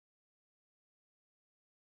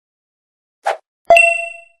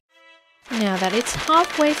Now that it's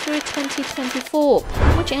halfway through 2024,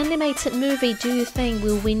 which animated movie do you think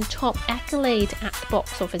will win top accolade at the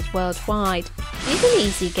box office worldwide? It's an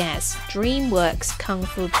easy guess, DreamWorks' Kung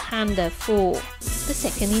Fu Panda 4. The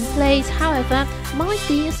second in place, however, might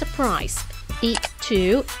be a surprise. It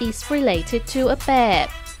too is related to a bear.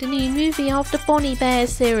 The new movie of the Boonie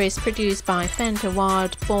Bears series produced by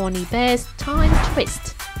Wild Boonie Bears, Time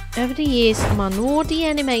Twist. Over the years, among all the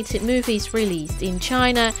animated movies released in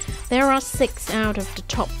China, there are 6 out of the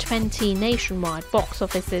top 20 nationwide box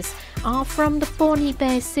offices are from the Boonie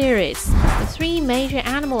Bears series. The 3 major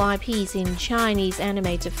animal IPs in Chinese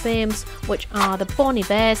animated films, which are the Boonie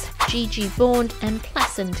Bears, Gigi Bond, and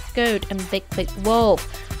Pleasant Goat and Big Big Wolf,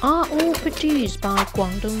 are all produced by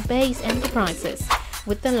Guangdong-based enterprises,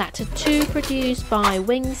 with the latter 2 produced by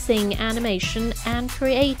Wing Sing Animation and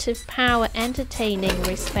Creative Power Entertaining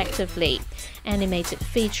respectively. Animated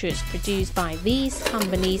features produced by these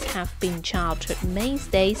companies have been childhood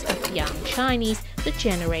mainstays of young Chinese for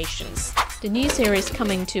generations. The new series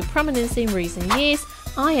coming to prominence in recent years,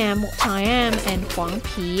 I Am What I Am and Huang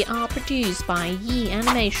Pi, are produced by Yi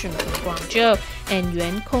Animation from Guangzhou and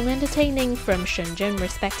Yuan Kong Entertaining from Shenzhen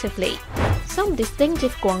respectively. Some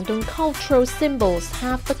distinctive Guangdong cultural symbols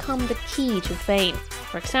have become the key to fame.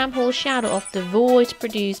 For example, Shadow of the Void,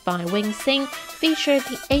 produced by Wing Sing, featured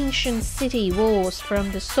the ancient city walls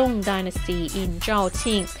from the Song dynasty in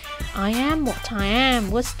Zhaoqing. I Am What I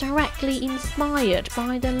Am was directly inspired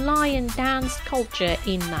by the lion dance culture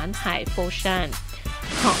in Nanhai, Foshan.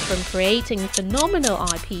 Apart from creating phenomenal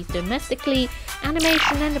IPs domestically,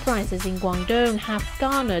 animation enterprises in Guangdong have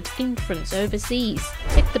garnered influence overseas.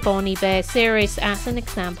 Take the Boonie Bears series as an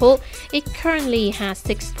example. It currently has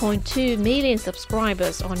 6.2 million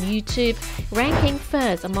subscribers on YouTube, ranking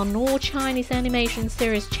first among all Chinese animation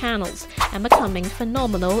series channels and becoming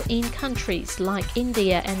phenomenal in countries like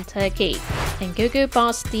India and Turkey. And Go-Go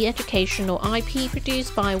Bus, the educational IP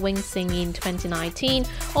produced by Wing Sing in 2019,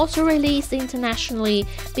 also released internationally,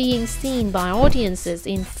 being seen by audiences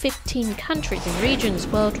in 15 countries and regions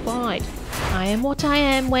worldwide. I Am What I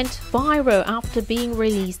Am went viral after being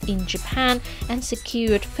released in Japan and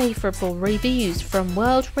secured favorable reviews from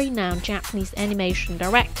world-renowned Japanese animation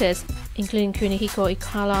directors, including Kunihiko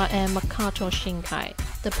Ikara and Makoto Shinkai.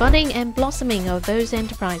 The budding and blossoming of those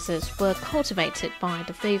enterprises were cultivated by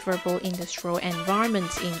the favorable industrial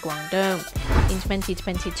environment in Guangdong. In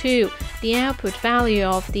 2022, the output value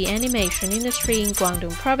of the animation industry in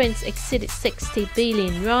Guangdong province exceeded 60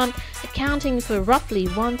 billion yuan, accounting for roughly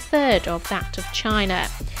 1/3 of that of China.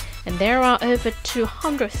 And there are over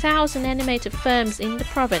 200,000 animated firms in the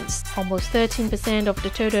province, almost 13% of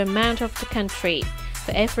the total amount of the country.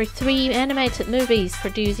 For every 3 animated movies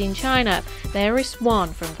produced in China, there is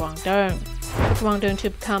 1 from Guangdong. For Guangdong to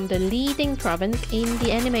become the leading province in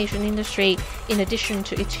the animation industry, in addition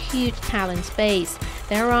to its huge talent base,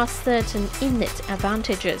 there are certain innate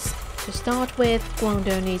advantages. To start with,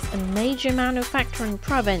 Guangdong is a major manufacturing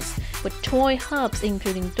province with toy hubs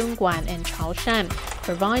including Dongguan and Chaoshan,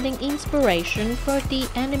 providing inspiration for the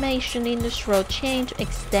animation industrial chain to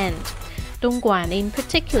extend. Dongguan in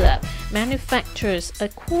particular manufactures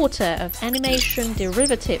 1/4 of animation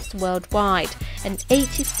derivatives worldwide and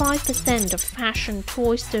 85% of fashion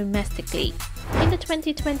toys domestically. In the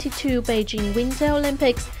 2022 Beijing Winter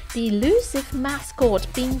Olympics, the elusive mascot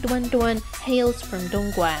Bing Duan Duan hails from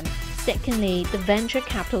Dongguan. Secondly, the venture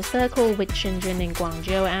capital circle with Shenzhen and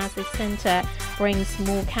Guangzhou as its center brings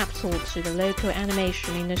more capital to the local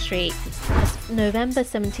animation industry. As of November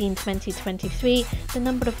 17, 2023, the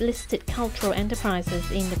number of listed cultural enterprises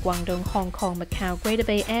in the Guangdong, Hong Kong, Macau Greater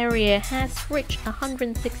Bay Area has reached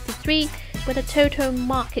 163, with a total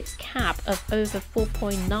market cap of over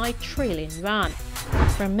 4.9 trillion yuan.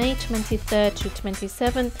 From May 23rd to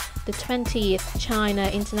 27th, the 20th China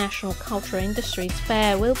International Cultural Industries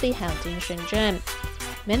Fair will be held in Shenzhen.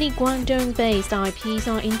 Many Guangdong-based IPs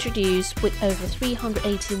are introduced, with over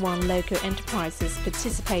 381 local enterprises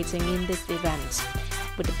participating in this event.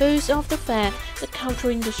 With the boost of the fair, the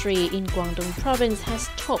cultural industry in Guangdong province has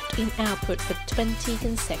topped in output for 20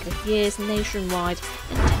 consecutive years nationwide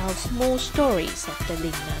and tells more stories of the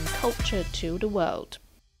Lingnan culture to the world.